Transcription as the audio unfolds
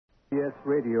CBS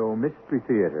Radio Mystery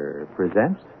Theater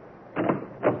presents...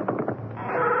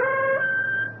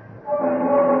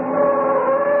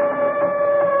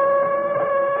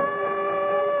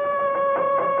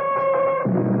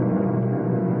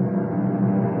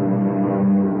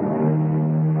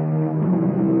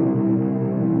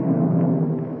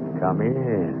 Come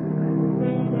in.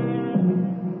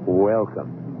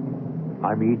 Welcome.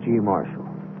 I'm E.G. Marshall.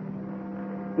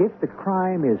 If the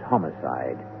crime is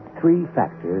homicide, 3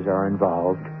 factors are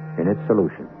involved in its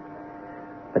solution: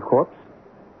 the corpse,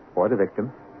 or the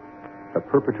victim, the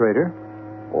perpetrator,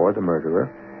 or the murderer,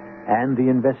 and the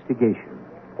investigation,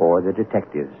 or the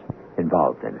detectives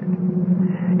involved in it.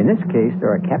 In this case, there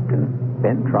are Captain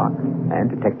Ben Trock and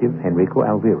Detective Enrico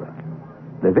Alvira.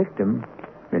 The victim,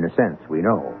 in a sense, we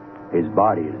know. His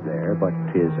body is there, but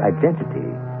his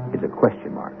identity is a question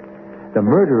mark. The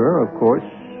murderer, of course,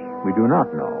 we do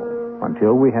not know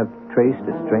until we have traced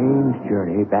a strange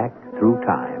journey back through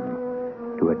time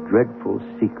to a dreadful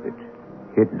secret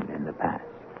hidden in the past.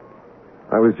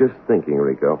 I was just thinking,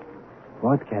 Rico.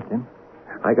 What, Captain?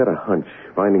 I got a hunch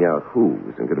finding out who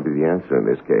isn't going to be the answer in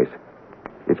this case.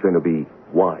 It's going to be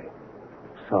why.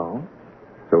 So?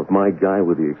 So if my guy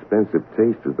with the expensive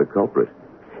taste is the culprit,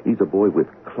 he's a boy with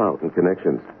clout and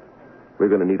connections. We're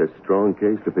going to need a strong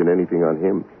case to pin anything on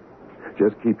him.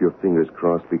 Just keep your fingers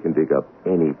crossed we can dig up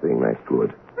anything that's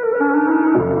good.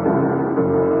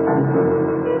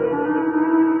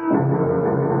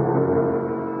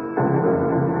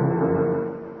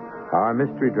 Our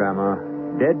mystery drama,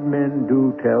 Dead Men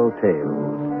Do Tell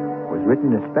Tales, was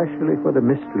written especially for the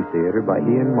Mystery Theater by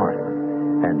Ian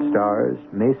Martin and stars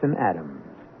Mason Adams.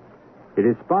 It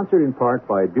is sponsored in part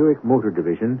by Buick Motor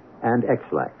Division and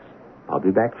X-Lax. I'll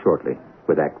be back shortly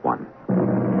with Act One.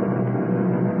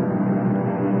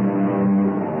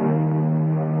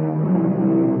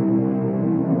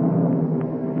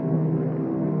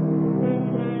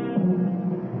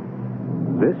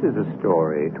 This is a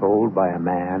story told by a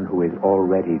man who is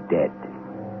already dead.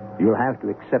 You'll have to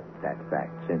accept that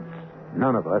fact, since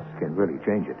none of us can really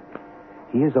change it.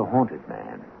 He is a haunted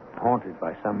man, haunted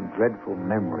by some dreadful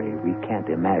memory we can't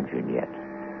imagine yet,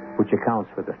 which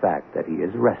accounts for the fact that he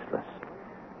is restless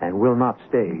and will not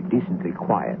stay decently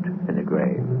quiet in the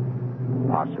grave.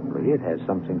 Possibly it has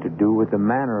something to do with the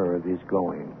manner of his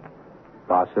going.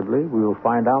 Possibly we will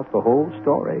find out the whole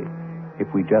story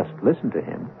if we just listen to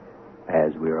him,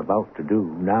 as we're about to do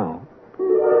now. The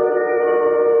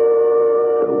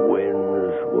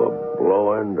winds were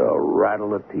blowing to rattle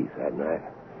the teeth that night.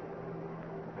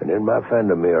 And in my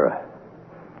fender mirror,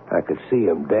 I could see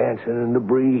him dancing in the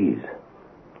breeze,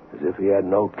 as if he had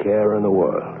no care in the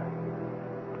world.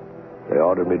 They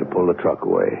ordered me to pull the truck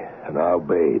away, and I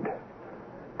obeyed.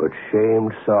 But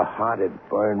shame so hot it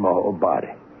burned my whole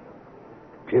body.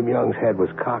 Jim Young's head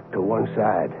was cocked to one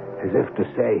side, as if to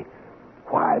say,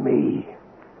 "Why me?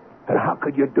 And how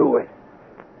could you do it?"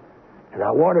 And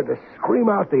I wanted to scream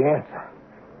out the answer.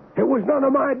 It was none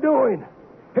of my doing.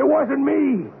 It wasn't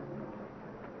me.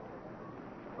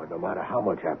 But no matter how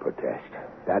much I protest,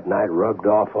 that night rubbed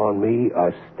off on me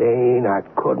a stain I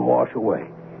couldn't wash away.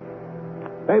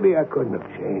 Maybe I couldn't have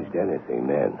changed anything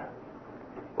then.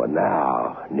 But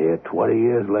now, near 20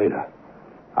 years later,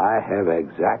 I have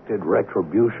exacted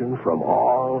retribution from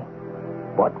all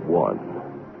but one.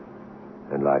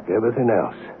 And like everything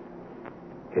else,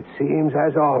 it seems,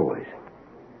 as always,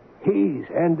 he's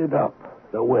ended up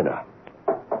the winner.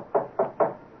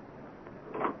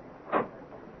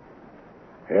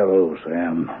 Hello,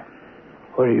 Sam.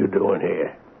 What are you doing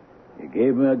here? You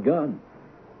gave me a gun.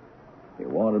 You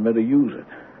wanted me to use it.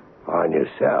 On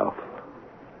yourself.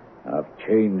 I've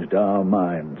changed our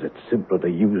minds. It's simpler to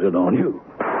use it on you.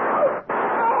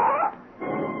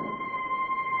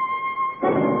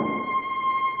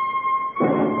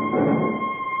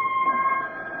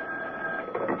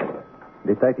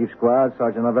 Detective Squad,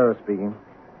 Sergeant Rivera speaking.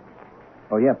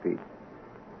 Oh, yeah, Pete.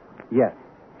 Yeah.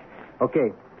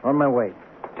 Okay, on my way.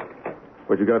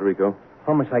 What you got, Rico?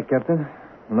 Homicide, Captain.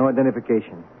 No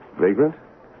identification. Vagrant?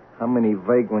 How many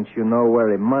vagrants you know wear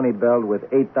a money belt with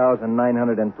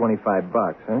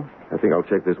 $8,925, huh? I think I'll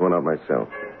check this one out myself.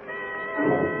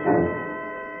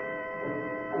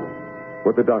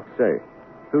 What'd the doc say?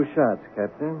 2 shots,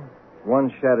 Captain. One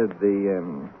shot at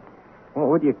the,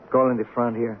 what do you call in the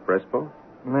front here? Breastbone?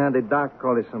 Nah, the doc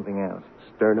called it something else.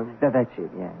 Sternum? That's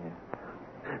it, yeah.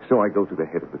 So I go to the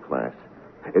head of the class.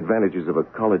 Advantages of a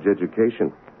college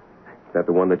education. Is that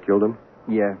the one that killed him?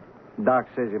 Yeah. Doc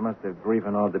says he must have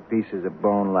driven all the pieces of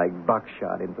bone like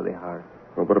buckshot into the heart.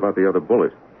 Well, what about the other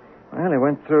bullet? Well, it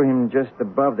went through him just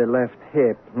above the left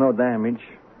hip. No damage.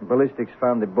 Ballistics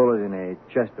found the bullet in a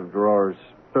chest of drawers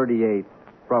 .38,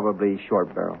 probably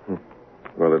short barrel.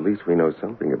 Well, at least we know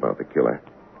something about the killer.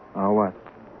 Oh, what?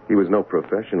 He was no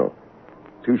professional.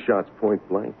 2 shots point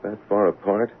blank, that far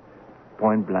apart.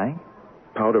 Point blank?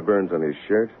 Powder burns on his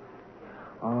shirt.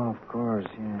 Oh, of course,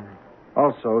 yeah.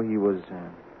 Also, he was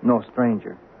no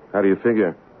stranger. How do you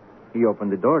figure? He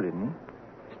opened the door, didn't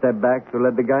he? Stepped back to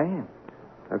let the guy in.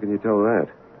 How can you tell that?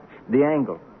 The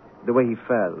angle, the way he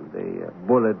fell, the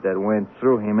bullet that went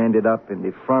through him ended up in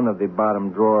the front of the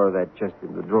bottom drawer of that chest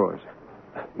of the drawers.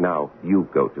 Now, you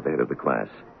go to the head of the class.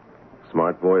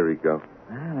 Smart boy, Rico.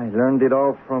 And I learned it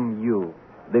all from you,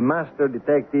 the master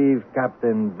detective,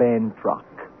 Captain Ben Truck.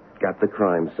 Got the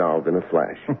crime solved in a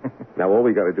flash. Now, all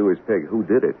we got to do is peg who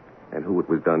did it and who it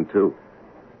was done to.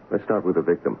 Let's start with the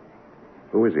victim.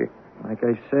 Who is he? Like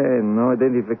I said, no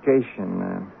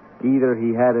identification. Either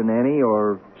he hadn't any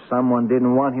or someone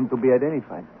didn't want him to be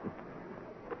identified.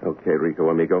 Okay, Rico,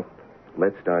 amigo.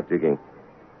 Let's start digging.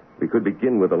 We could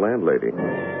begin with the landlady.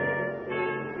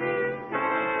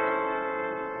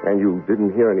 And you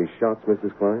didn't hear any shots,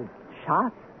 Mrs. Klein?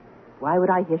 Shots? Why would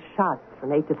I hear shots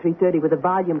from 8 to 3:30 with the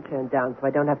volume turned down so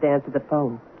I don't have to answer the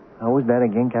phone? How was that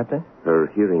again, Captain? Her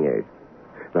hearing aid.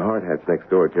 The hard hat's next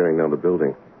door tearing down the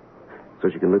building. So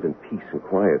she can live in peace and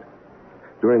quiet.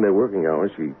 During their working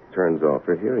hours, she turns off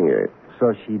her hearing aid.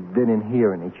 So she didn't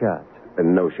hear any shots?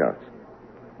 And no shots.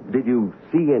 Did you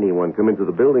see anyone come into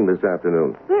the building this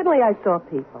afternoon? Certainly I saw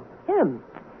people. Him.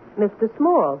 Mr.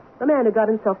 Small, the man who got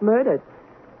himself murdered.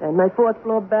 And my 4th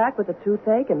floor back with a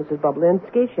toothache, and Mrs.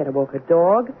 Boblinski, she had to walk her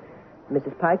dog.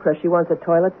 Mrs. Pycroft, she wants her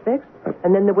toilet fixed.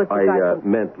 And then there was the guy I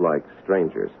meant like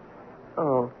strangers.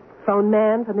 Oh, phone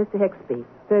man for Mr. Hicksby,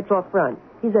 3rd floor front.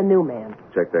 He's a new man.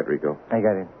 Check that, Rico. I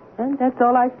got it. And that's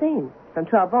all I've seen. From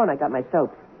 12 on, I got my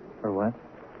soaps. For what?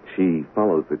 She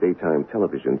follows the daytime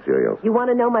television serials. You want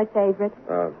to know my favorite?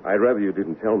 I'd rather you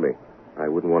didn't tell me. I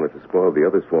wouldn't want it to spoil the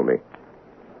others for me.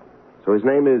 So his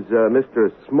name is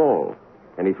Mr. Small.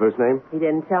 Any first name? He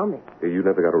didn't tell me. You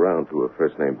never got around to a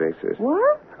first-name basis.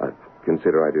 What?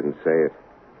 Consider I didn't say it.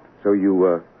 So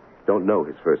you don't know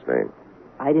his first name?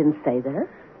 I didn't say that.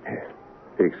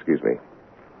 Excuse me.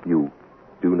 You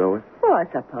do know it? Oh, I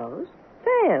suppose.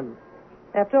 Sam.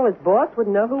 After all, his boss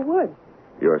wouldn't know who would.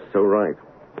 You're so right.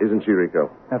 Isn't she,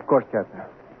 Rico? Of course, Captain.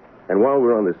 And while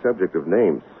we're on the subject of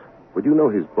names, would you know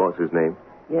his boss's name?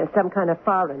 Yeah, some kind of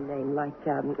foreign name, like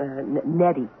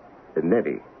Nettie.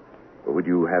 Nettie. Would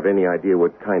you have any idea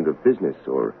what kind of business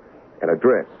or an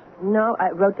address? No,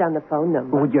 I wrote down the phone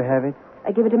number. Would you have it?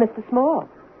 I give it to Mr. Small.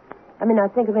 I mean, I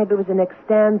think maybe it was an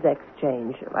extends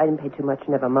exchange. I didn't pay too much,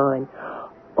 never mind.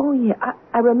 Oh, yeah,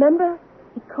 I remember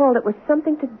he called it was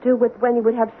something to do with when he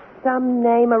would have some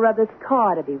name or other's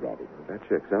car to be ready. That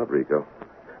checks out, Rico.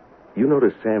 You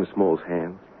notice Sam Small's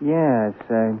hands? Yeah,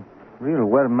 it's real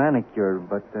well manicured,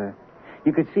 but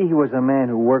you could see he was a man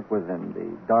who worked with them.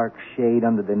 The dark shade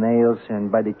under the nails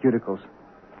and by the cuticles.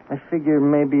 I figure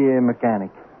maybe a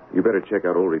mechanic. You better check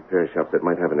out old repair shops that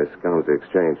might have an Escam's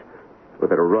exchange.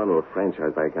 Whether a run or a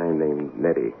franchise by a guy named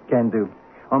Nettie. Can do.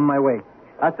 On my way.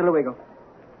 Hasta luego.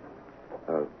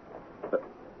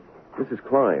 Mrs.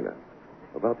 Klein,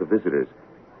 about the visitors.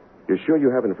 You're sure you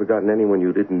haven't forgotten anyone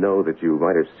you didn't know that you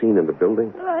might have seen in the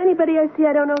building? Anybody I see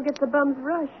I don't know gets a bum's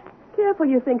rush. Careful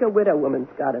you think a widow woman's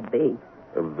got to be.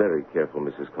 Very careful,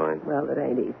 Mrs. Klein. Well, it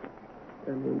ain't easy.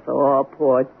 I mean, for all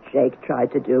poor Jake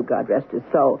tried to do, God rest his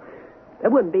soul, there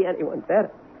wouldn't be anyone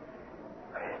better.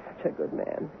 Such a good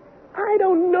man. I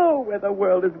don't know where the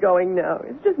world is going now.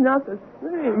 It's just not the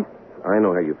same. I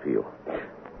know how you feel.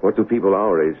 What do people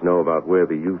our age know about where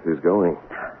the youth is going?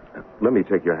 Let me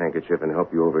take your handkerchief and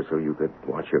help you over so you could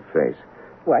wash your face.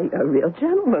 Why, you're a real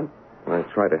gentleman. I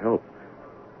try to help.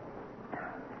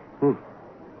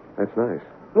 That's nice.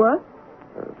 What?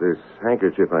 This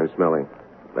handkerchief I'm smelling,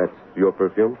 that's your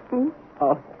perfume?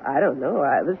 Oh, I don't know.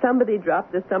 Somebody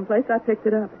dropped this someplace. I picked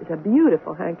it up. It's a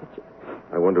beautiful handkerchief.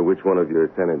 I wonder which one of your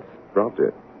tenants dropped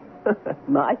it.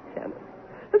 My tenant.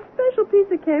 A special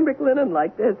piece of cambric linen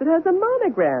like this. It has a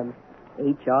monogram.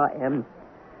 HRM.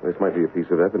 This might be a piece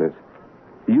of evidence.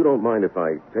 You don't mind if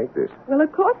I take this? Well,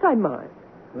 of course I mind.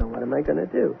 Well, what am I going to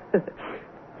do?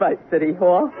 Fight City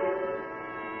Hall?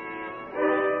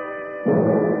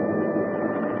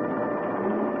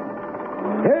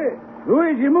 Hey,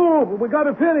 Luigi, move. We got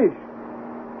to finish.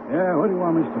 Yeah, what do you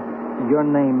want, mister? Your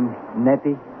name,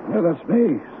 Nettie? Yeah, that's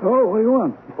me. So, what do you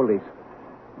want? Police.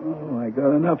 Oh, I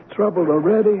got enough trouble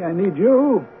already. I need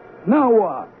you. Now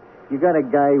what? You got a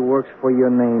guy who works for you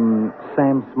named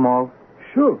Sam Small?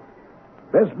 Sure.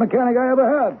 Best mechanic I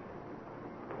ever had.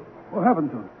 What happened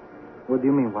to him? What do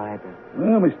you mean, what happened?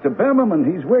 Well, Mr. Bemmerman,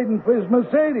 he's waiting for his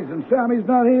Mercedes, and Sammy's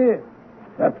not here.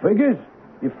 That figures.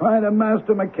 You find a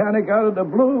master mechanic out of the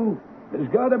blue, there's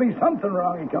got to be something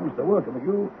wrong. He comes to work with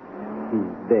you.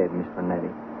 He's dead, Mr. Nettie.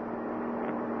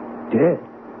 Dead?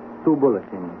 2 bullets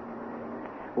in him.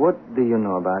 What do you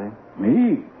know about him?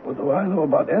 Me? What do I know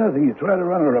about anything? You try to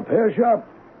run a repair shop?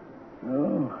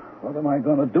 Oh, what am I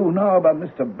going to do now about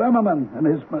Mr. Bemmerman and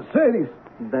his Mercedes?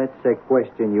 That's a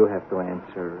question you have to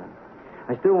answer.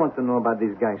 I still want to know about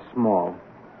this guy Small.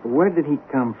 Where did he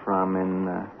come from, and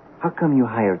how come you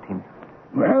hired him?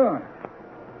 Well,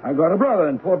 I got a brother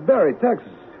in Fort Berry,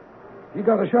 Texas. He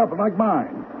got a shop like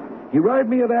mine. He write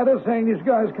me a letter saying this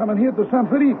guy's coming here to San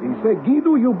Felipe. He said,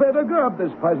 Guido, you better grab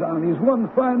this paisan. He's one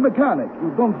fine mechanic.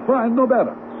 You don't find no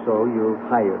better. So you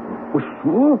hired him? Well,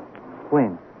 sure.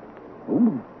 When?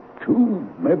 Oh,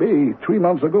 2, maybe 3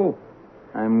 months ago.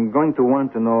 I'm going to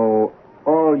want to know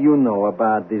all you know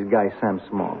about this guy Sam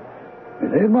Small.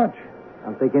 It ain't much.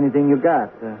 I'll take anything you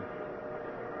got.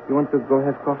 You want to go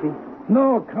have coffee?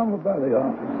 No, come by the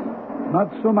office.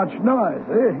 Not so much noise,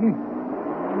 eh?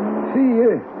 See,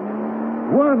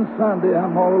 one Sunday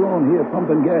I'm all alone here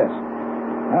pumping gas.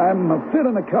 I'm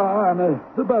filling the car and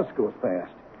the bus goes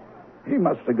past. He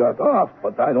must have got off,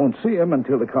 but I don't see him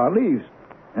until the car leaves.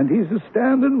 And he's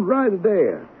standing right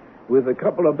there with a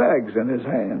couple of bags in his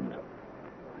hands.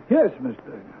 Yes,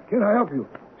 mister. Can I help you?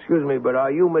 Excuse me, but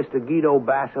are you Mr. Guido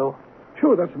Basso?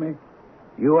 Sure, that's me.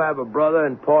 You have a brother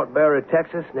in Port Berry,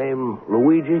 Texas, named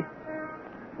Luigi?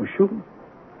 Well, sure.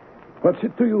 What's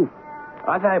it to you?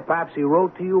 I think perhaps he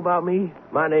wrote to you about me.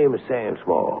 My name is Sam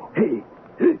Small. Hey,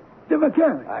 the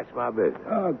mechanic. That's my business.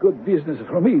 Good business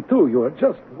for me, too. You're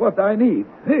just what I need.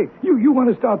 Hey, you want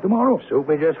to start tomorrow? Suit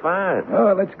me just fine.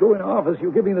 Let's go in the office.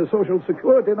 You give me the Social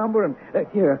Security number, and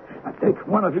here, I'll take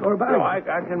one of your bags. No, I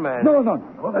can manage. No,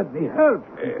 let me help.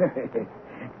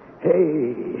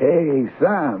 Hey,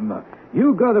 Sam,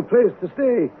 you got a place to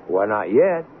stay? Well, not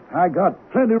yet. I got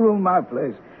plenty of room in my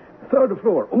place. 3rd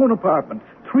floor, own apartment,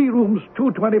 3 rooms,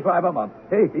 $225 a month.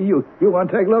 Hey, you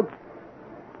want to take a look?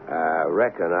 I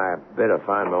reckon I better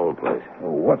find my own place.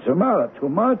 Oh, what's the matter? Too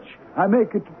much? I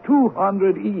make it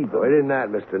 200 even. Oh, it isn't that,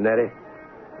 Mr. Nettie.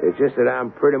 It's just that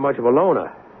I'm pretty much of a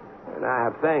loner, and I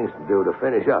have things to do to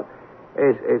finish up.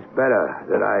 It's better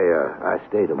that I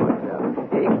stay to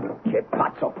myself. Hey, kid,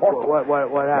 pazzo, porco. What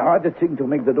The happened? hardest thing to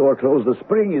make the door close, the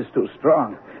spring is too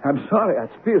strong. I'm sorry, I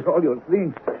spilled all your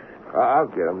things. I'll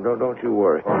get him. Don't you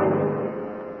worry.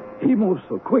 He moves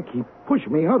so quick, he pushed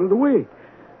me out of the way.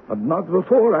 But not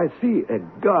before I see a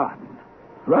gun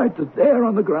right there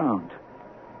on the ground.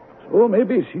 So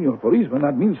maybe, Senor Policeman,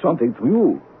 that means something to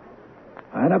you.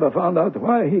 I never found out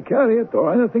why he carried it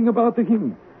or anything about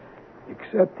him,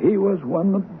 except he was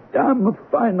one damn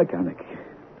fine mechanic.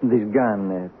 This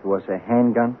gun, it was a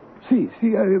handgun? See,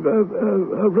 a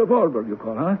revolver, you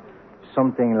call, huh?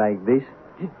 Something like this?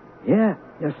 Yeah,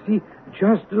 see,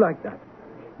 just like that.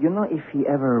 You know if he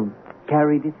ever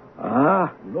carried it?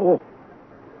 No.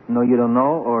 No, you don't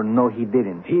know, or no, he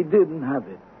didn't? He didn't have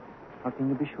it. How can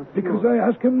you be sure? Because I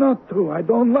asked him not to. I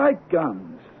don't like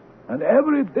guns. And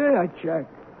every day I check.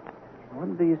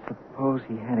 What do you suppose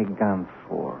he had a gun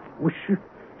for?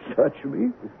 Search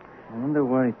me. I wonder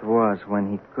where it was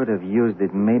when he could have used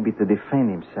it maybe to defend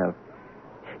himself.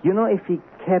 You know if he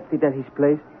kept it at his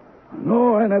place?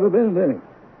 No, I never been there.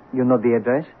 You know the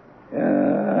address?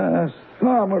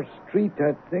 Summer Street,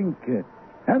 I think.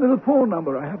 And the phone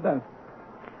number, I have that.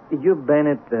 You've been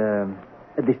at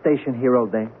the station here all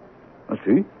day?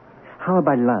 See? How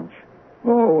about lunch?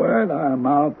 Oh, well, I'm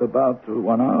out about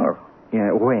 1 hour.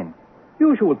 Yeah, when?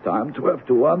 Usual time, 12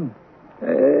 to 1.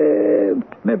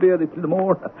 Maybe a little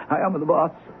more. I am the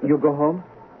boss. You go home?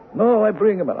 No, I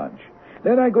bring him a lunch.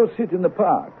 Then I go sit in the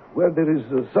park where there is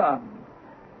sun.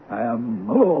 I am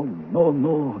alone. No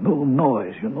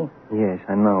noise, you know. Yes,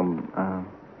 I know.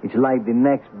 It's like the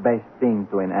next best thing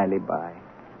to an alibi.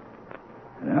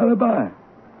 An alibi?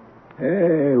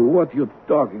 Hey, what you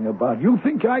talking about? You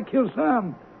think I killed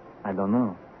Sam? I don't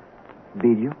know.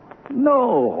 Did you?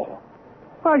 No.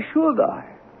 Why should I?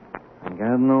 I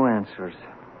got no answers.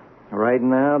 Right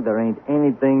now, there ain't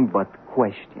anything but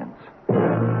questions.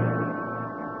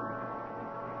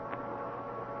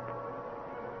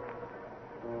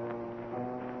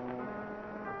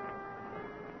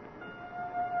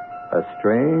 A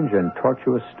strange and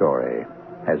tortuous story,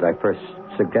 as I first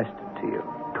suggested to you,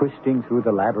 twisting through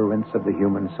the labyrinths of the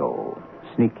human soul,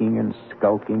 sneaking and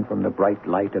skulking from the bright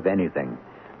light of anything,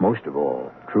 most of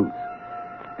all, truth,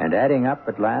 and adding up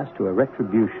at last to a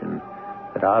retribution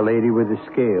that Our Lady with the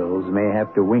Scales may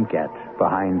have to wink at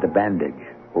behind the bandage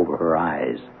over her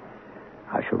eyes.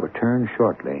 I shall return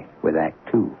shortly with Act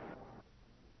 2.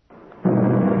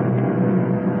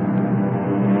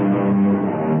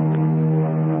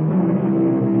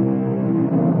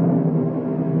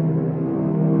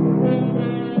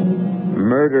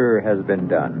 been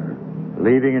done,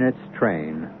 leaving in its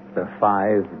train the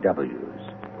 5 W's: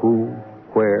 who,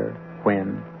 where,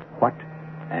 when, what,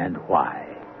 and why.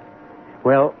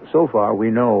 Well, so far we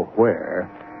know where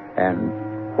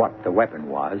and what the weapon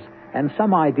was, and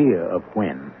some idea of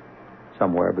when.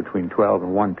 Somewhere between 12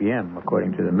 and 1 p.m.,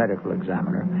 according to the medical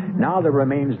examiner. Now there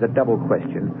remains the double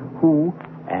question: who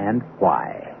and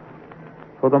why?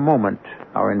 For the moment,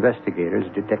 our investigators,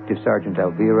 Detective Sergeant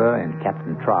Elvira and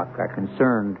Captain Trock, are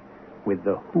concerned with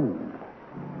the who.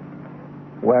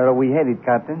 Where are we headed,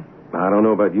 Captain? I don't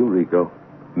know about you, Rico.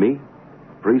 Me,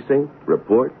 precinct,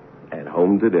 report, and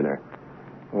home to dinner.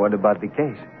 What about the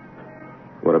case?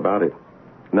 What about it?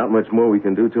 Not much more we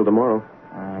can do till tomorrow.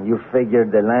 You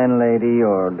figured the landlady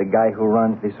or the guy who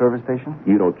runs the service station?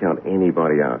 You don't count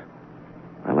anybody out.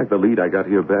 I like the lead I got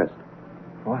here best.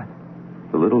 What?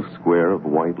 The little square of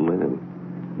white linen.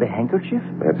 The handkerchief?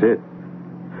 That's it.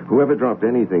 Whoever dropped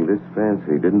anything this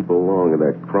fancy didn't belong in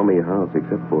that crummy house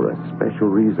except for a special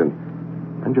reason.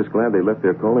 I'm just glad they left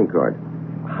their calling card.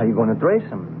 How are you going to trace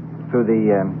them? Through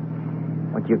the,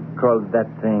 what you call that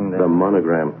thing? The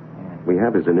monogram. We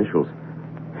have his initials.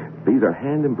 These are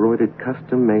hand-embroidered,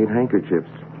 custom-made handkerchiefs.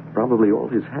 Probably all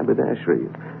his haberdashery.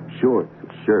 Shorts,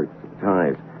 shirts,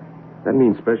 ties. That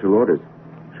means special orders.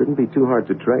 Shouldn't be too hard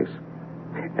to trace.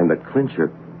 And the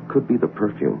clincher could be the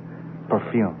perfume.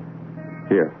 Perfume?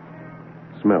 Here.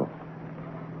 Smell.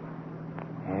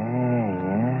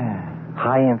 Yeah.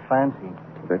 High and fancy.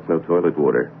 That's no toilet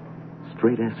water.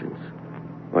 Straight essence.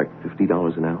 Like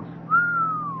 $50 an ounce.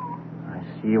 I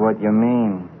see what you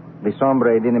mean. The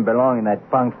sombre didn't belong in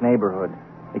that punk's neighborhood.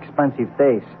 Expensive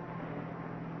taste.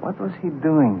 What was he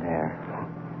doing there?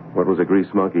 What was a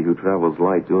grease monkey who travels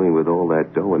light doing with all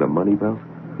that dough in a money belt?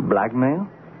 Blackmail?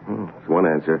 It's one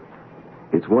answer.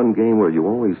 It's one game where you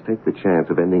always take the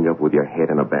chance of ending up with your head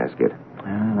in a basket.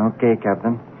 Okay,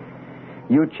 Captain.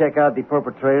 You check out the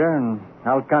perpetrator, and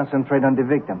I'll concentrate on the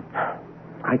victim.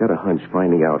 I got a hunch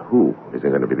finding out who isn't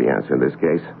going to be the answer in this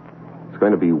case. It's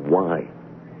going to be why.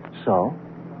 So?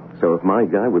 So if my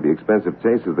guy with the expensive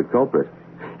taste is the culprit,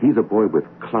 he's a boy with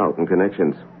clout and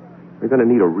connections. We're going to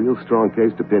need a real strong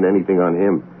case to pin anything on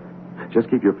him. Just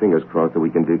keep your fingers crossed that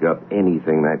we can dig up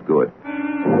anything that good.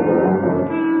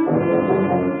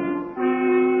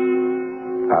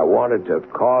 I wanted to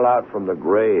call out from the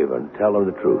grave and tell him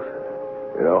the truth.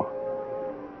 You know?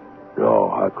 No,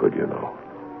 how could you know?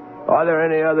 Are there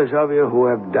any others of you who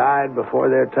have died before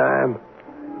their time?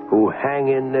 Who hang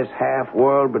in this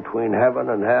half-world between heaven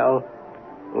and hell,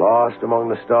 lost among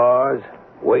the stars,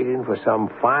 waiting for some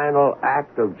final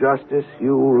act of justice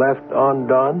you left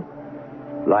undone?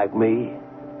 Like me,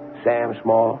 Sam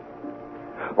Small?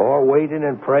 Or waiting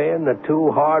and praying that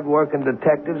 2 hard-working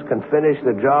detectives can finish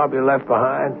the job you left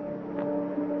behind?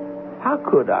 How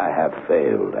could I have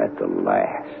failed at the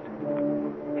last?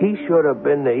 He should have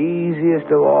been the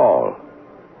easiest of all.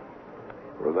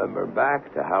 Remember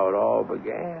back to how it all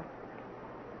began.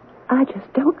 I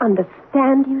just don't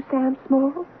understand you, Sam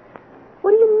Small.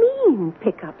 What do you mean,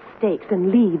 pick up stakes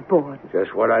and leave Borden?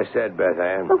 Just what I said, Beth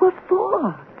Ann. But what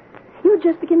for? You'll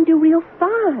just begin to do real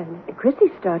fine. And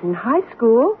Chrissy's starting high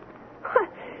school.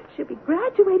 She'll be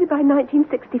graduated by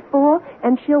 1964,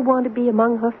 and she'll want to be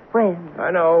among her friends. I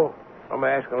know. I'm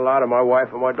asking a lot of my wife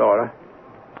and my daughter.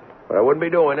 But I wouldn't be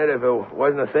doing it if it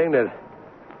wasn't a thing that,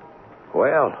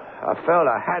 well, I felt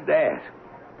I had to ask.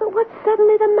 But what's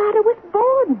suddenly the matter with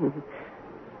Borden?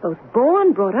 Both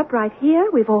born, brought up right here.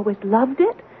 We've always loved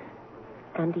it.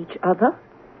 And each other.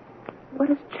 What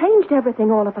has changed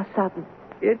everything all of a sudden?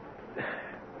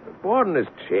 Borden has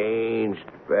changed,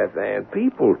 Beth Ann.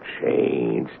 People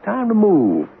change. Time to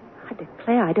move. I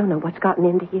declare I don't know what's gotten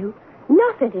into you.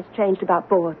 Nothing has changed about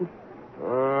Borden.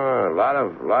 A lot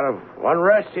of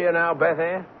unrest here now, Beth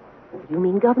Ann. You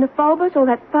mean Governor Fulbus? All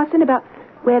that fussing about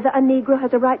whether a Negro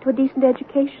has a right to a decent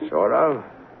education? Sort of.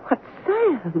 What,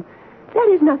 Sam? That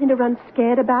is nothing to run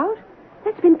scared about.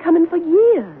 That's been coming for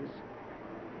years.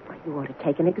 Well, you ought to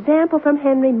take an example from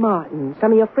Henry Martin,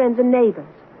 some of your friends and neighbors,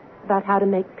 about how to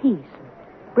make peace,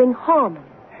 bring harmony.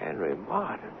 Henry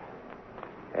Martin?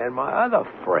 And my other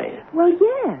friend? Well,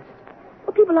 yes.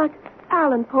 Well, people like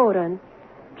Alan Porter and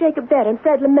Jacob Bett and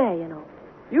Fred LeMay and all.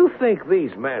 You think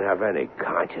these men have any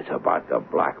conscience about the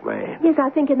black man? Yes, I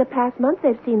think in the past month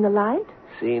they've seen the light.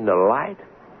 Seen the light?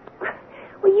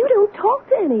 Well, you don't talk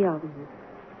to any of them.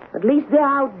 At least they're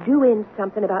out doing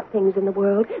something about things in the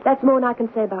world. That's more than I can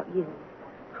say about you.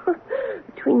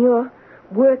 Between your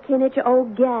working at your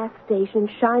old gas station,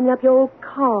 shining up your old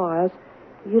cars,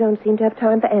 you don't seem to have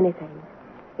time for anything,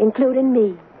 including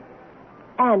me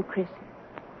and Chrissy.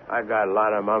 I got a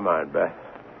lot on my mind, Beth.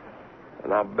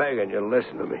 And I'm begging you to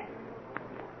listen to me.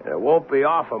 And it won't be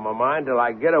off of my mind till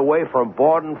I get away from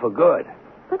Borden for good.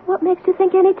 But what makes you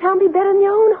think any town be better than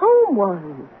your own home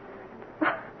one?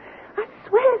 I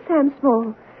swear, Sam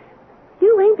Small,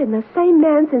 you ain't been the same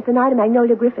man since the night of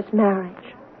Magnolia Griffith's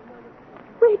marriage.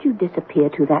 Where'd you disappear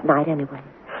to that night anyway?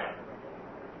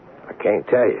 I can't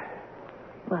tell you.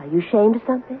 Why, you ashamed of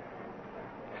something?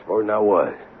 Supposing I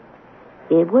was.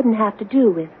 It wouldn't have to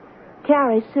do with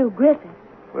Carrie Sue Griffith.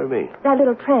 What do you mean? That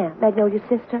little tramp, Magnolia's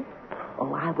sister.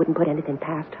 Oh, I wouldn't put anything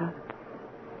past her.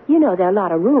 You know, there are a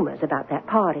lot of rumors about that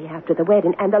party after the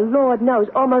wedding, and the Lord knows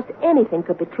almost anything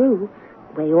could be true.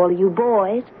 The way all of you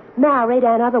boys, married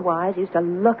and otherwise, used to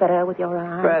look at her with your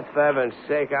eyes. Beth, for heaven's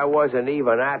sake, I wasn't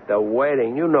even at the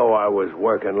wedding. You know I was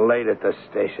working late at the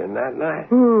station that night.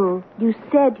 You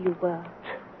said you were.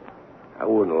 I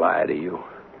wouldn't lie to you.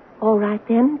 All right,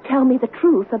 then. Tell me the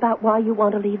truth about why you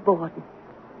want to leave Borden.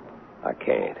 I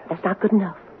can't. That's not good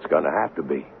enough. It's going to have to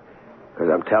be. Because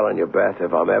I'm telling you, Beth,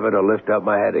 if I'm ever to lift up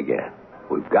my head again,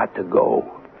 we've got to go.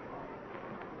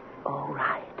 All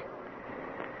right.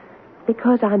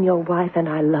 Because I'm your wife and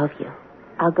I love you,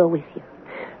 I'll go with you.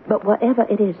 But whatever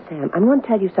it is, Sam, I'm going to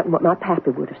tell you something what my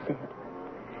pappy would have said.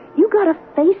 You got to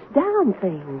face down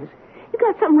things. You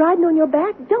got something riding on your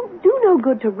back. Don't do no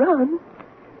good to run.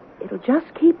 It'll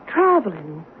just keep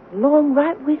traveling along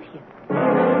right with you.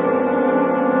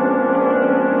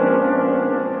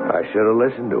 I should have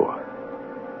listened to her.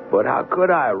 But how could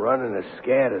I, running as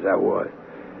scared as I was?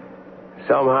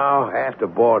 Somehow, after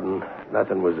Borden,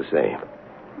 nothing was the same.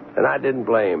 And I didn't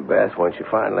blame Beth when she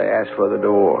finally asked for the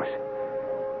divorce.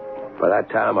 By that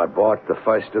time, I'd bought the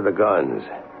first of the guns.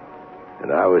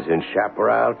 And I was in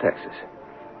Chaparral, Texas.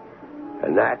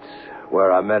 And that's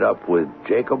where I met up with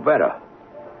Jacob Vetter.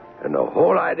 And the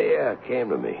whole idea came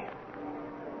to me.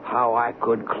 How I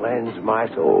could cleanse my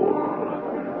soul.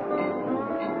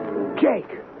 Jake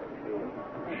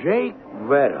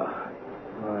Vetter.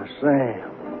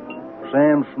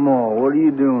 Sam Small, what are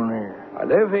you doing here? I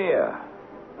live here.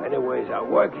 Anyways, I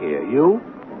work here. You?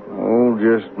 Oh,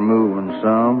 just moving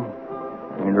some.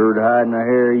 Ain't heard hiding a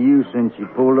hair of you since you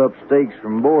pulled up stakes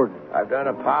from Borden. I've done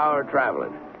a power of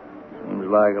traveling. Seems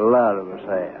like a lot of us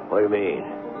have. What do you mean?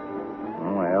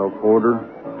 Al Porter,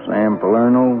 Sam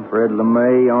Palerno, Fred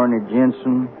LeMay, Arnie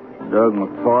Jensen, Doug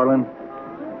McFarland.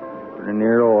 Pretty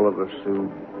near all of us who,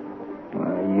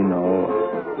 you know,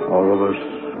 all of us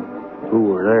who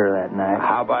were there that night.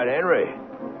 How about Henry?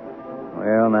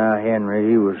 Well, now, Henry,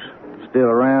 he was still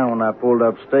around when I pulled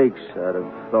up stakes. I'd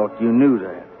have thought you knew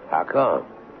that. How come?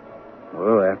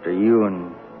 Well, after you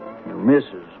and your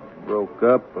missus broke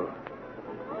up,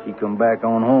 she come back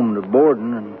on home to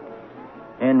Borden, and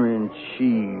Henry and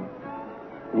she,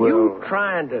 well... You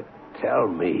trying to tell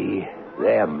me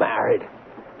they're married?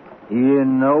 You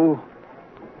didn't know?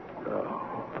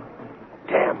 Oh,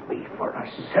 damn me for a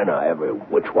sinner every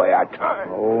which way I turn.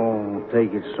 Oh, don't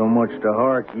take it so much to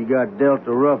heart. You got dealt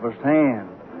the roughest hand.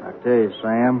 I tell you,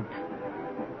 Sam,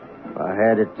 if I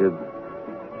had it to...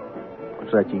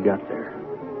 What's that you got there?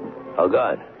 A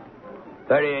gun.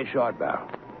 38 short barrel.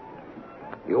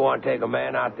 You want to take a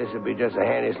man out, this would be just the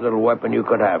handiest little weapon you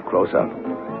could have close up.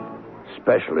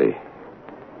 Especially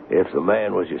if the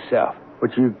man was yourself.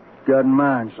 What you got in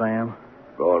mind, Sam?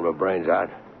 Blowing my brains out.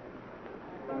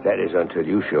 That is until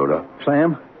you showed up.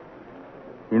 Sam?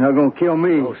 You're not going to kill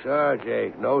me? No, sir,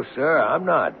 Jake. No, sir, I'm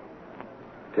not.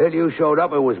 Till you showed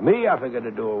up, it was me I figured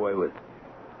to do away with.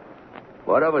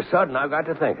 But of a sudden, I got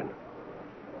to thinking.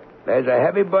 There's a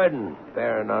heavy burden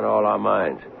bearing on all our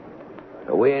minds.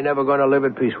 And we ain't never going to live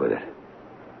at peace with it.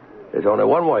 There's only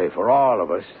one way for all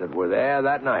of us that were there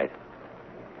that night.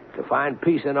 To find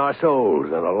peace in our souls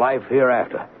and a life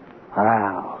hereafter.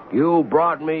 How? You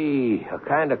brought me a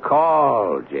kind of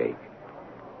call, Jake.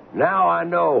 Now I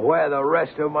know where the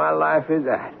rest of my life is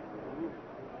at.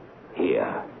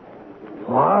 Here.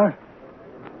 What?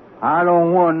 I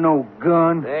don't want no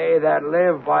gun. They that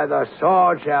live by the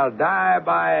sword shall die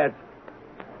by it.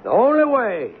 The only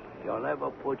way you'll ever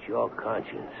put your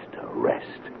conscience to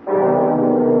rest.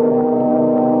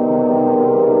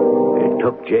 It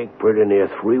took Jake pretty near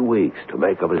 3 weeks to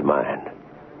make up his mind.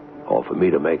 Or for me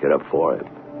to make it up for him.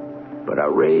 But I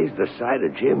raised the sight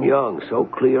of Jim Young so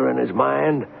clear in his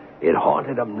mind, it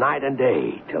haunted him night and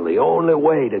day, till the only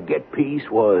way to get peace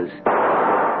was...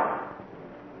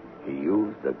 He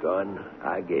used the gun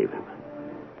I gave him.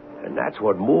 And that's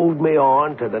what moved me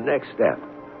on to the next step.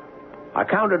 I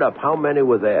counted up how many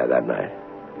were there that night.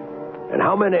 And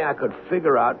how many I could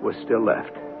figure out was still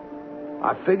left.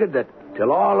 I figured that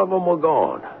till all of them were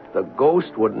gone, the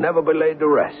ghost would never be laid to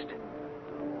rest.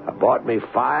 I bought me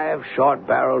 5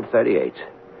 short-barreled 38s.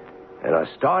 and I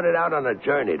started out on a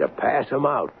journey to pass 'em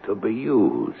out to be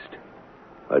used.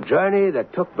 A journey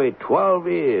that took me 12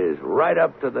 years, right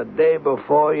up to the day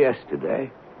before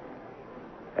yesterday.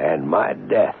 And my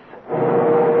death.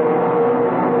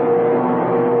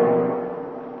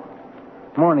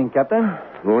 Morning, Captain.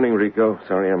 Morning, Rico.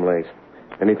 Sorry I'm late.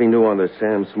 Anything new on the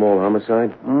Sam Small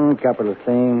homicide? Couple of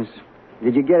things.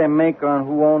 Did you get a make on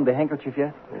who owned the handkerchief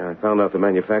yet? Yeah, I found out the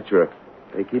manufacturer.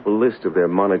 They keep a list of their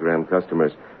monogram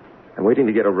customers. I'm waiting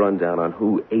to get a rundown on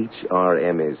who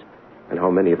HRM is and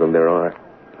how many of them there are.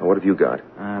 Now, what have you got?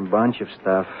 A bunch of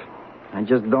stuff. I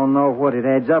just don't know what it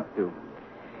adds up to.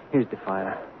 Here's the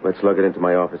file. Let's lug it into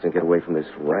my office and get away from this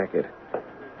racket.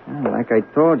 Like I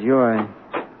told you, I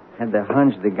had the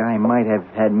hunch the guy might have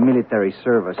had military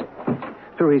service.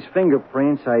 Through his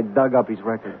fingerprints, I dug up his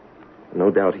record. No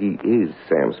doubt he is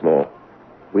Sam Small.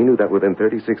 We knew that within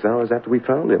 36 hours after we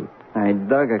found him. I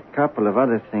dug a couple of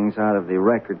other things out of the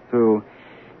record, too.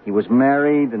 He was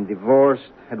married and divorced,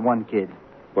 had one kid.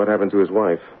 What happened to his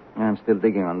wife? I'm still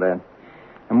digging on that.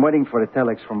 I'm waiting for the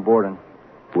telex from Borden.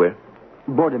 Where?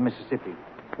 Borden, Mississippi,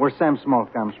 where Sam Small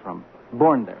comes from.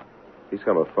 Born there. He's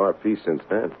come a far piece since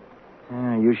then.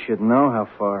 You should know how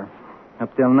far.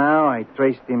 Up till now, I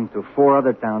traced him to 4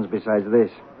 other towns besides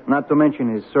this, not to mention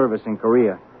his service in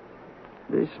Korea.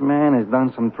 This man has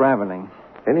done some traveling.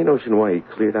 Any notion why he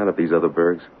cleared out of these other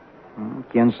burgs?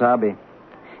 Quien sabe.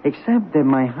 Except that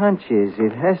my hunch is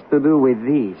it has to do with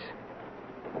these.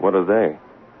 What are they?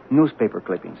 Newspaper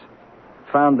clippings.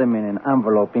 Found them in an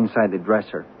envelope inside the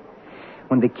dresser.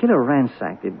 When the killer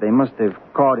ransacked it, they must have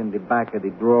caught in the back of the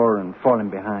drawer and fallen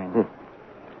behind.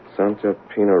 Santa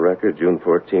Pina Record, June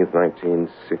 14th,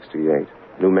 1968.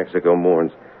 New Mexico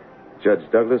mourns. Judge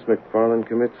Douglas McFarland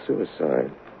commits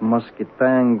suicide.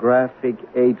 Muscatine Graphic,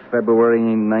 8 February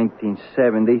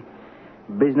 1970.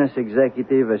 Business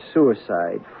executive, a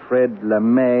suicide. Fred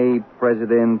LeMay,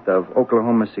 president of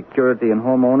Oklahoma Security and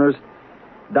Homeowners,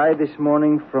 died this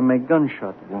morning from a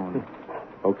gunshot wound.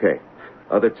 Okay.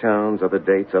 Other towns, other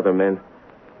dates, other men.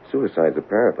 Suicides,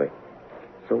 apparently.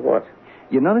 So what?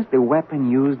 You notice the weapon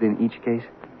used in each case?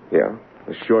 Yeah.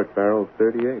 A short barrel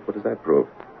 38. What does that prove?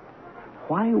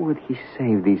 Why would he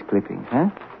save these clippings, huh?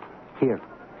 Here.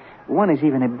 One is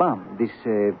even a bum. This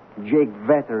Jake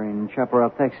Vetter in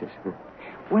Chaparral, Texas.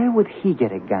 Where would he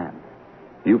get a gun?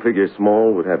 You figure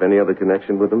Small would have any other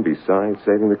connection with him besides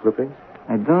saving the clippings?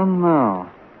 I don't know.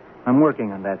 I'm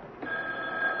working on that.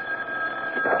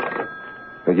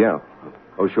 Yeah.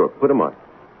 Oh, sure. Put him on.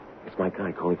 It's my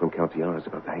guy calling from County-Arras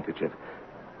about the handkerchief.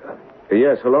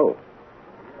 Yes, hello.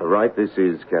 Right, this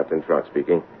is Captain Trot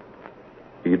speaking.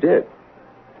 You did?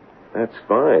 That's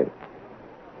fine.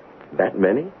 That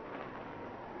many?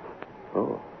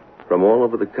 Oh, from all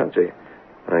over the country.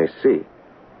 I see.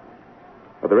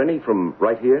 Are there any from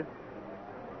right here?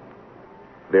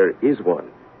 There is one.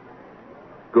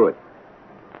 Good.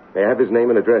 May I have his name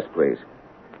and address, please?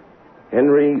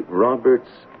 Henry Roberts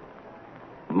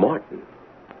Martin.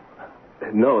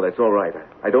 No, that's all right.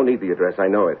 I don't need the address. I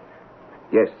know it.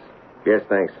 Yes,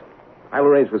 thanks. I'll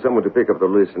arrange for someone to pick up the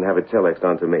list and have it telexed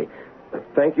on to me.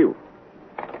 Thank you.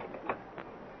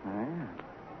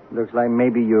 Looks like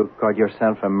maybe you caught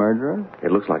yourself a murderer.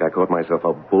 It looks like I caught myself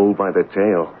a bull by the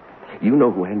tail. You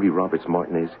know who Henry Roberts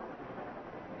Martin is?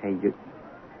 Hey,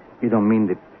 you don't mean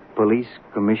the police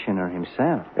commissioner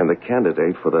himself? And the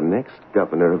candidate for the next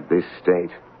governor of this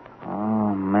state.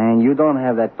 Oh, man, you don't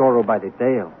have that toro by the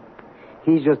tail.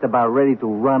 He's just about ready to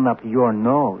run up your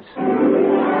nose.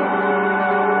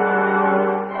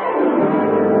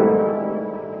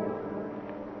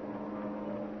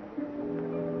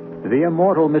 The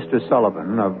immortal Mr.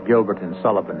 Sullivan of Gilbert and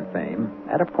Sullivan fame,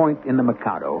 at a point in The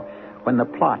Mikado, when the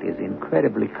plot is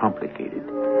incredibly complicated,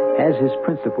 has his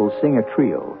principals sing a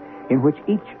trio in which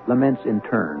each laments in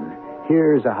turn,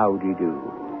 here's a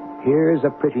howdy-do, here's a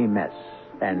pretty mess,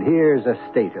 and here's a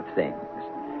state of things.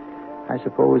 I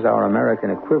suppose our American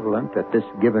equivalent at this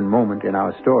given moment in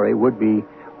our story would be,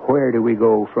 where do we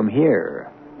go from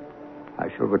here? I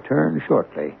shall return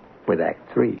shortly with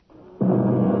Act 3.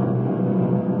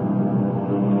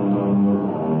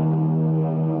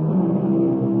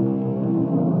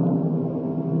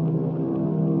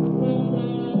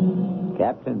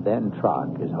 Captain Ben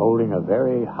Trott is holding a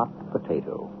very hot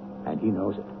potato, and he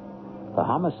knows it. The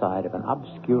homicide of an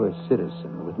obscure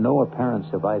citizen with no apparent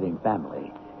surviving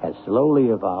family has slowly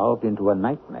evolved into a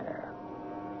nightmare.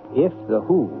 If the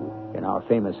who in our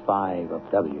famous 5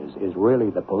 of W's is really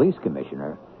the police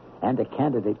commissioner and a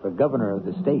candidate for governor of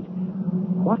the state,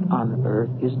 what on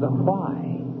earth is the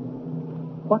why?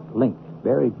 What link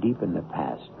buried deep in the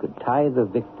past could tie the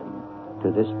victim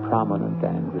to this prominent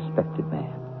and respected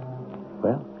man?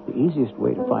 Well, the easiest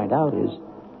way to find out is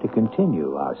to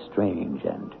continue our strange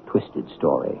and twisted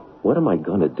story. What am I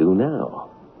going to do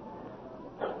now?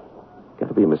 Got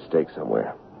to be a mistake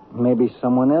somewhere. Maybe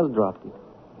someone else dropped it.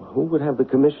 Who would have the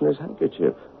commissioner's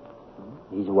handkerchief?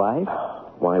 His wife?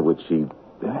 Why would she...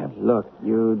 Look,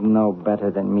 you know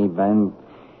better than me, Ben.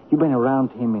 You've been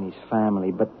around him and his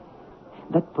family, but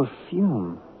that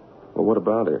perfume... Well, what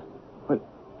about it? Well,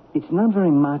 it's not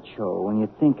very macho when you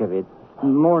think of it.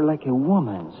 More like a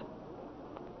woman's.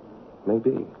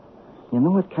 Maybe. You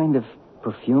know what kind of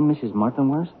perfume Mrs. Martin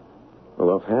wears? Well,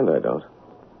 offhand, I don't.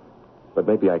 But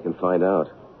maybe I can find out.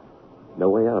 No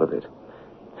way out of it.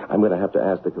 I'm going to have to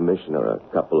ask the commissioner a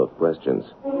couple of questions.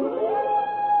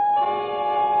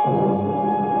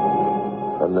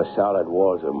 From the solid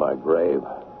walls of my grave,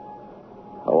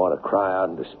 I want to cry out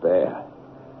in despair.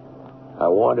 I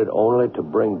wanted only to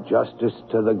bring justice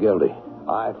to the guilty.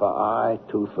 Eye for eye,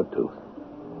 tooth for tooth.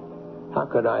 How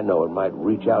could I know it might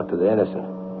reach out to the innocent?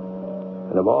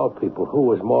 And of all people, who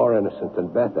was more innocent than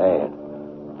Beth Ann,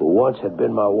 who once had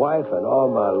been my wife and all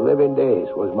my living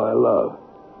days was my love?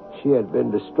 She had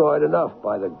been destroyed enough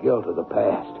by the guilt of the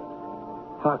past.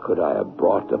 How could I have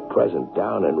brought the present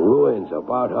down in ruins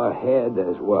about her head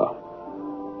as well?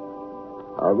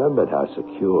 I remembered how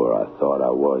secure I thought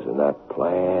I was in that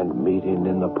planned meeting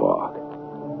in the park.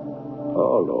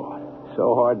 Oh, Lord,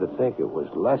 so hard to think it was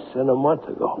less than a month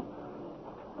ago.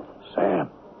 Sam,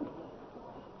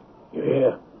 you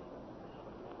here?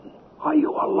 Are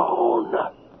you alone?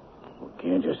 Well,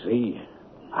 can't you see?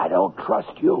 I don't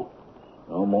trust you.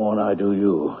 No more than I do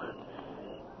you.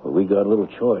 But we got a little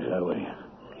choice, haven't we?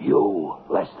 You,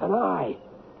 less than I.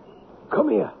 Come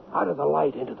here, out of the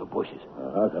light into the bushes.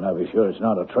 How can I be sure it's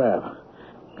not a trap?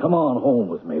 Come on home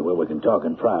with me where we can talk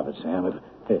in private, Sam.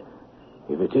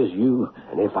 If it is you...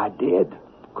 And if I did,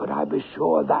 could I be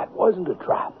sure that wasn't a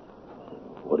trap?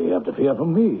 What do you have to fear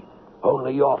from me?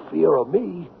 Only your fear of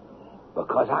me.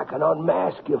 Because I can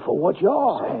unmask you for what you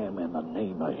are. Sam, in the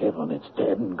name of heaven, it's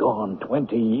dead and gone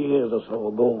 20 years or so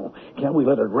ago. Can't we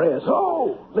let it rest?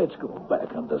 No! Let's go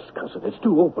back and discuss it. It's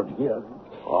too open here.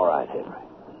 All right, Henry.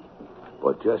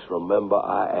 But just remember,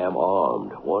 I am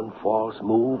armed. One false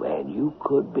move, and you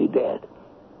could be dead.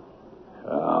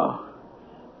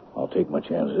 I'll take my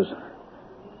chances,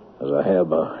 as I have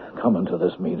coming to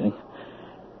this meeting.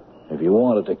 If you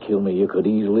wanted to kill me, you could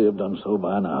easily have done so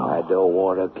by now. I don't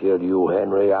want to kill you,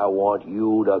 Henry. I want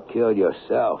you to kill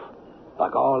yourself,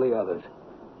 like all the others.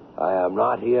 I am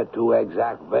not here to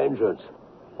exact vengeance,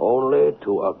 only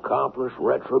to accomplish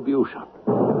retribution.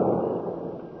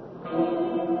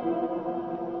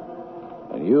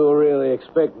 And you really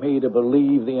expect me to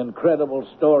believe the incredible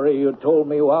story you told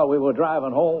me while we were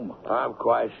driving home? I'm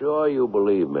quite sure you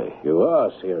believe me. You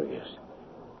are serious.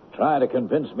 Trying to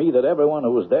convince me that everyone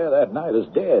who was there that night is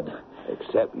dead.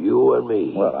 Except you and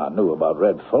me. Well, I knew about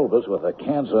Red Fulvus with the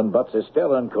cancer and Butsy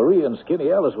Stella and Correa and Skinny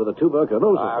Ellis with the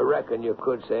tuberculosis. I reckon you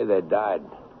could say they died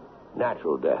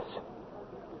natural deaths.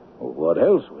 Well, what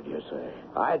else would you say?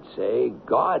 I'd say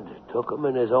God took them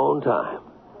in his own time.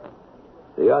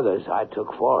 The others I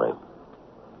took for him.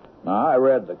 Now, I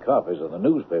read the copies of the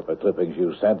newspaper clippings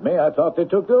you sent me. I thought they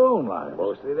took their own lives.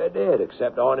 Mostly they did,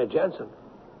 except Arnie Jensen.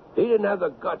 He didn't have the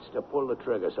guts to pull the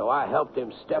trigger, so I helped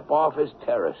him step off his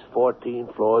terrace 14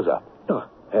 floors up. Oh,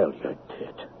 hell you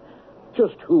did.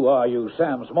 Just who are you,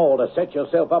 Sam Small, to set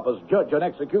yourself up as judge and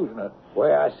executioner? The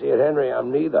way I see it, Henry,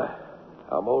 I'm neither.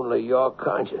 I'm only your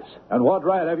conscience. And what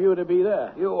right have you to be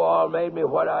there? You all made me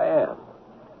what I am.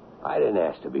 I didn't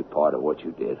ask to be part of what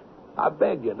you did. I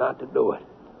begged you not to do it.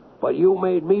 But you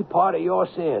made me part of your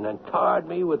sin and tarred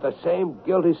me with the same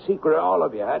guilty secret all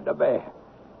of you had to bear.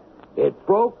 It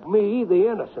broke me, the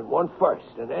innocent one, first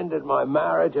and ended my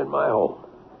marriage and my home.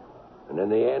 And in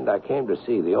the end, I came to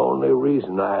see the only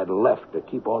reason I had left to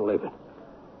keep on living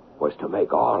was to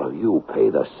make all of you pay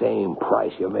the same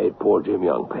price you made poor Jim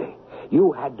Young pay.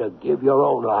 You had to give your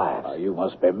own lives. Oh, you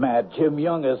must be mad. Jim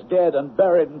Young is dead and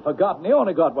buried and forgotten. He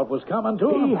only got what was coming to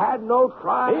him. He had no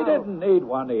trial. He didn't need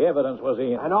one. The evidence was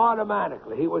in. And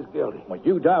automatically, he was guilty. Well,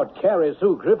 you doubt Carrie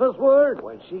Sue Griffith's word?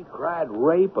 When she cried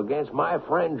rape against my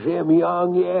friend Jim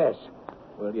Young, yes.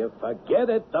 Will you forget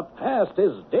it? The past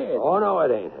is dead. Oh, no,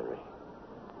 it ain't, Henry.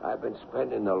 I've been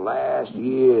spending the last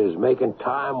years making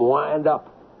time wind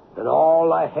up, and all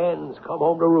the hens come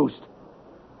home to roost.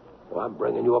 So I'm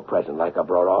bringing you a present like I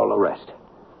brought all the rest.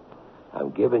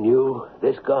 I'm giving you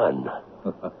this gun.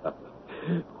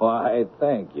 Why,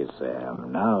 thank you,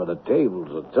 Sam. Now the tables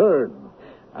are turned.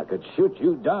 I could shoot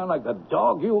you down like the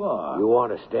dog you are. You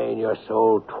want to stain your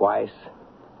soul twice?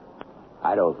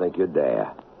 I don't think you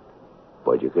dare.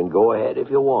 But you can go ahead if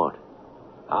you want.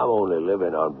 I'm only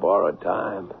living on borrowed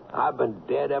time. I've been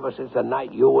dead ever since the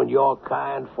night you and your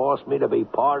kind forced me to be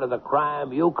part of the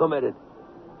crime you committed.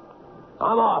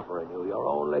 I'm offering you your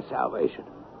only salvation.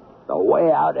 The way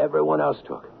out everyone else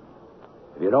took.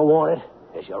 If you don't want it,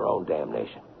 it's your own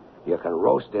damnation. You can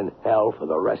roast in hell for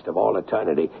the rest of all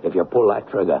eternity if you pull that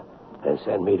trigger and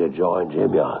send me to join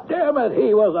Jim Young. Damn it,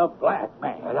 he was a black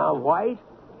man. And I'm white?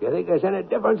 You think there's any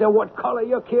difference in what color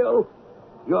you kill?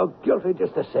 You're guilty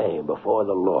just the same before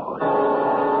the Lord.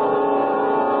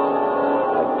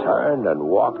 I turned and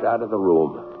walked out of the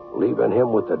room, leaving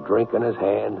him with the drink in his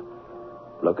hand,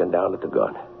 looking down at the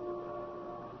gun.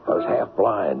 I was half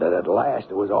blind, and at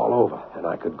last it was all over, and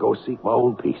I could go seek my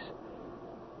own peace.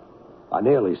 I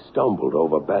nearly stumbled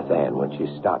over Beth Ann when she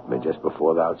stopped me just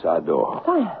before the outside door.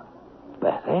 Sam.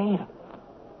 Beth Ann?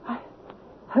 I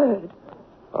heard.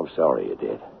 I'm sorry you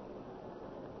did.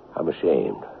 I'm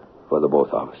ashamed for the both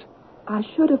of us. I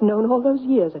should have known all those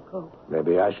years ago.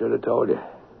 Maybe I should have told you.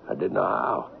 I didn't know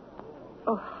how.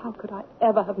 Oh, how could I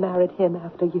ever have married him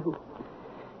after you?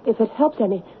 If it helps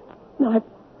any, I've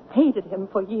hated him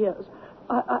for years.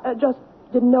 I just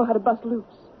didn't know how to bust loose.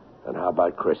 And how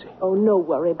about Chrissy? Oh, no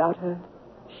worry about her.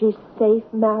 She's safe,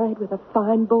 married with a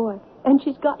fine boy. And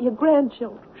she's got your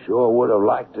grandchildren. Sure would have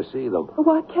liked to see them. Well,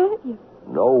 why can't you?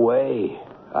 No way.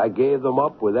 I gave them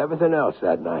up with everything else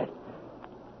that night.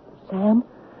 Sam?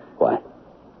 What?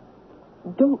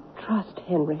 Don't trust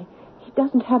Henry. He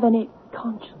doesn't have any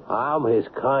conscience. I'm his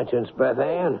conscience, Beth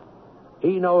Ann.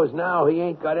 He knows now he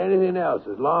ain't got anything else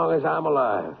as long as I'm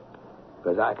alive.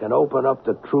 Because I can open up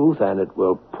the truth and it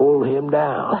will pull him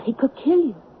down. But he could kill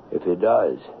you. If he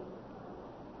does,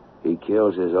 he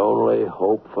kills his only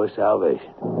hope for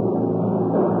salvation.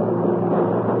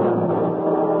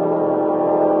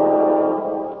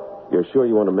 You're sure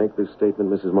you want to make this statement,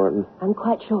 Mrs. Martin? I'm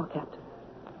quite sure, Captain.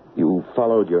 You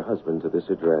followed your husband to this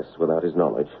address without his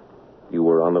knowledge. You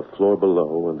were on the floor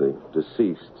below when the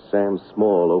deceased, Sam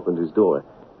Small, opened his door.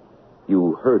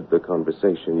 You heard the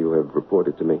conversation you have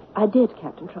reported to me. I did,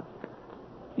 Captain Trump.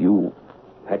 You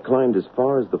had climbed as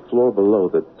far as the floor below,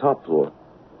 the top floor,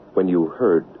 when you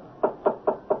heard...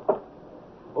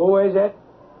 Who is it?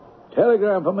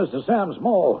 Telegram for Mr. Sam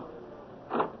Small.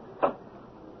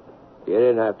 You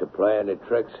didn't have to play any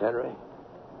tricks, Henry.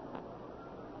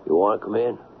 You want to come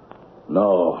in?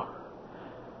 No.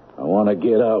 I want to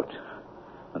get out.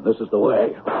 And this is the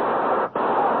way.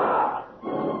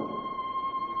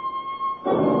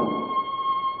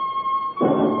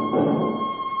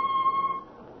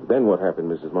 Then what happened,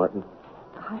 Mrs. Martin?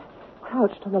 I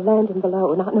crouched on the landing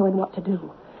below, not knowing what to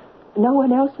do. No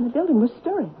one else in the building was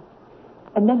stirring.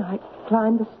 And then I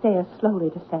climbed the stairs slowly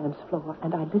to Sam's floor,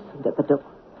 and I listened at the door.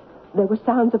 There were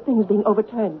sounds of things being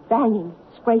overturned, banging,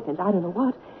 scraping, I don't know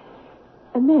what.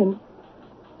 And then,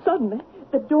 suddenly,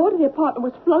 the door to the apartment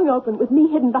was flung open with me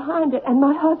hidden behind it, and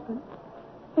my husband,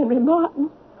 Henry Martin,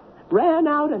 ran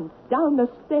out and down the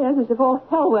stairs as if all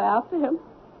hell were after him.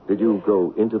 Did you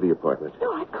go into the apartment?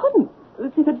 No, I couldn't.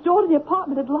 See, the door to the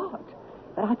apartment had locked.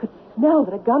 But I could smell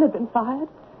that a gun had been fired.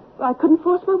 I couldn't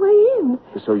force my way in.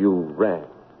 So you ran?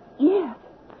 Yes.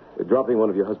 Dropping one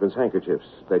of your husband's handkerchiefs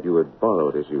that you had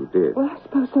borrowed as you did. Well, I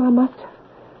suppose so. I must have.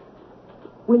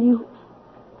 Will you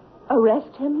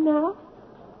arrest him now?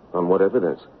 On what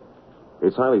evidence?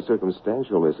 It's highly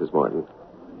circumstantial, Mrs. Martin.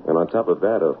 And on top of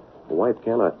that, a wife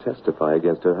cannot testify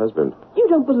against her husband. You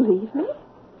don't believe me?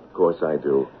 Of course I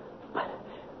do.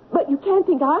 But you can't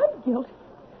think I'm guilty.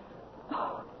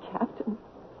 Oh, Captain.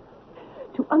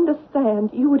 To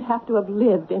understand, you would have to have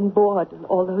lived in Borden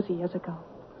all those years ago.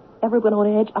 Everyone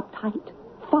on edge, uptight,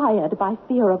 fired by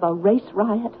fear of a race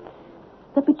riot.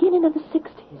 The beginning of the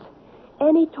 60s.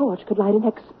 Any torch could light an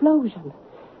explosion.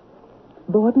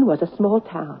 Borden was a small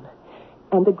town,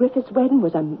 and the Griffiths' wedding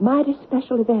was a mighty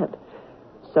special event.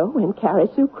 So when Carrie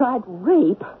Sue cried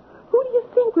rape, who do you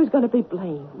think was going to be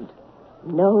blamed?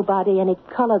 Nobody any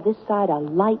color this side a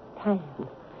light tan.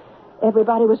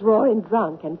 Everybody was roaring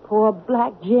drunk, and poor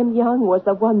black Jim Young was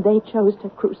the one they chose to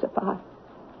crucify.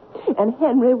 And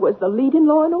Henry was the leading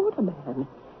law and order man.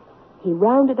 He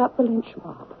rounded up the lynch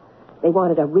mob. They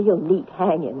wanted a real neat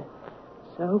hanging.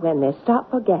 So when they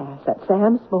stopped for gas at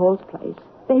Sam Small's place,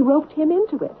 they roped him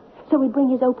into it so he'd bring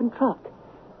his open truck.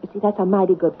 You see, that's a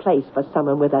mighty good place for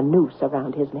someone with a noose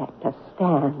around his neck to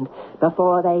stand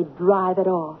before they drive it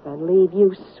off and leave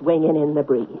you swinging in the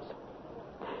breeze.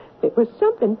 It was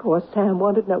something poor Sam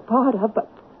wanted no part of, but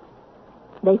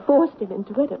they forced him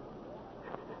into it, and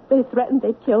they threatened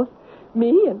they'd kill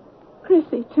me and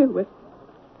Chrissy, too,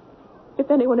 if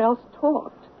anyone else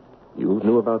talked. You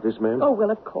knew about this man? Oh,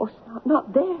 well, of course not.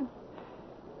 Not then.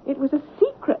 It was a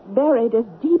secret buried as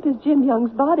deep as Jim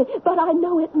Young's body, but I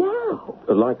know it now.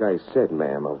 Like I said,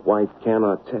 ma'am, a wife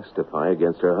cannot testify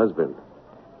against her husband.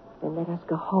 Then let us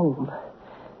go home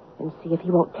and see if he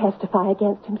won't testify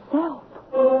against himself.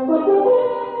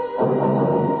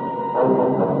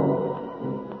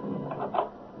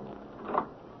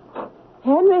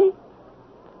 Henry,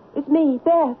 it's me,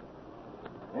 Beth.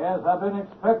 Yes, I've been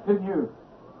expecting you.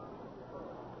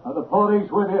 Are the police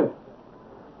with you?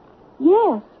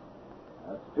 Yes.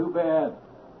 That's too bad.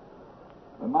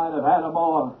 We might have had a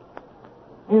more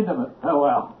intimate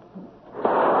farewell.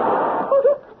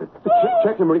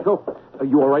 Check him, Rico. Are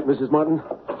you all right, Mrs. Martin?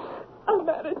 I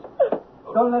managed.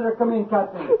 Don't let her come in,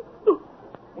 Captain.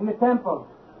 In the temple.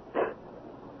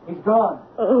 He's gone.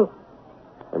 Oh,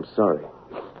 I'm sorry.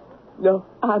 no,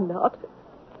 I'm not.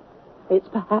 It's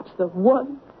perhaps the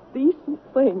one decent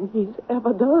thing he's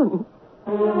ever done.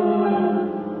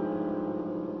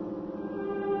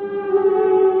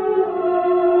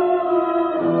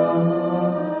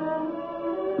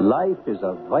 Life is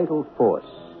a vital force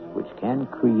which can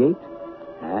create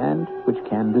and which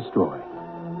can destroy.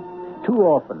 Too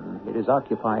often, it is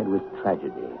occupied with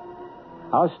tragedy.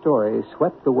 Our story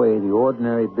swept away the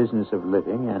ordinary business of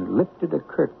living and lifted a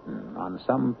curtain on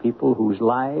some people whose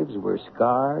lives were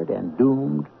scarred and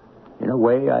doomed in a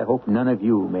way I hope none of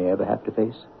you may ever have to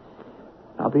face.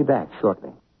 I'll be back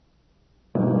shortly.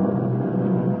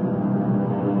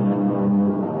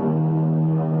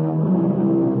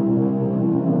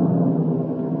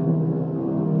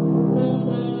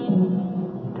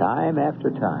 Time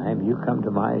after time, you come to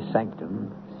my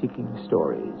sanctum seeking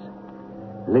stories,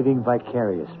 living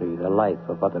vicariously the life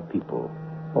of other people,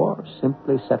 or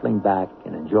simply settling back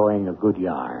and enjoying a good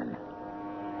yarn.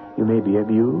 You may be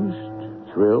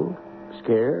amused, thrilled,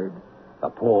 scared,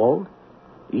 appalled,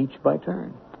 each by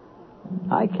turn.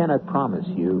 I cannot promise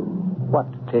you what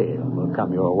tale will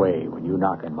come your way when you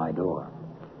knock on my door.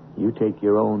 You take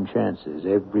your own chances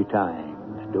every time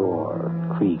the door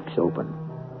creaks open.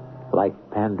 Like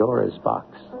Pandora's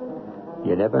box,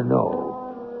 you never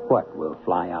know what will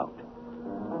fly out.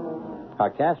 Our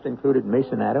cast included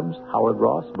Mason Adams, Howard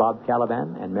Ross, Bob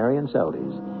Caliban, and Marion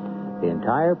Seldes. The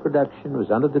entire production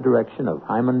was under the direction of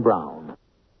Hyman Brown.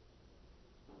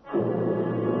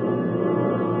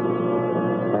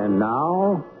 And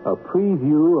now, a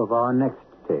preview of our next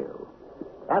tale.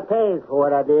 I paid for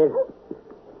what I did.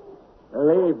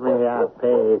 Believe me, I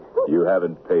paid. You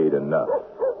haven't paid enough.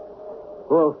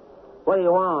 Well, what do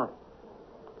you want?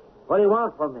 What do you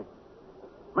want from me?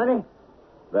 Money?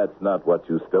 That's not what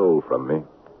you stole from me.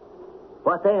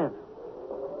 What then?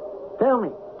 Tell me.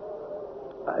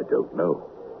 I don't know.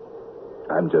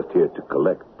 I'm just here to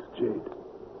collect, Jade.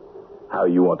 How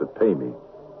you want to pay me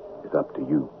is up to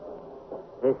you.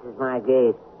 This is my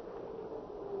gate.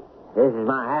 This is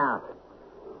my house.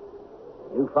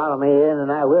 You follow me in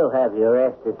and I will have you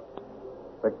arrested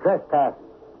for trespassing.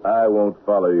 I won't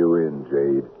follow you in,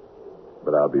 Jade,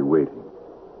 but I'll be waiting.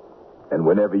 And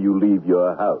whenever you leave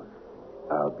your house,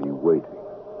 I'll be waiting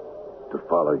to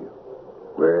follow you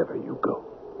wherever you go.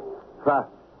 For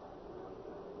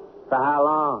how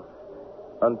long?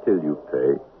 Until you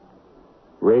pay.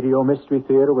 Radio Mystery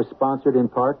Theater was sponsored in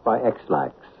part by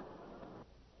X-Lax.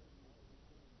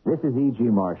 This is E.G.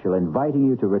 Marshall inviting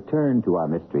you to return to our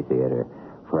Mystery Theater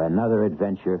for another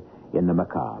adventure in the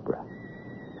macabre.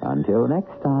 Until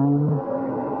next time,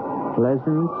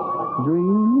 pleasant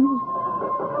dreams.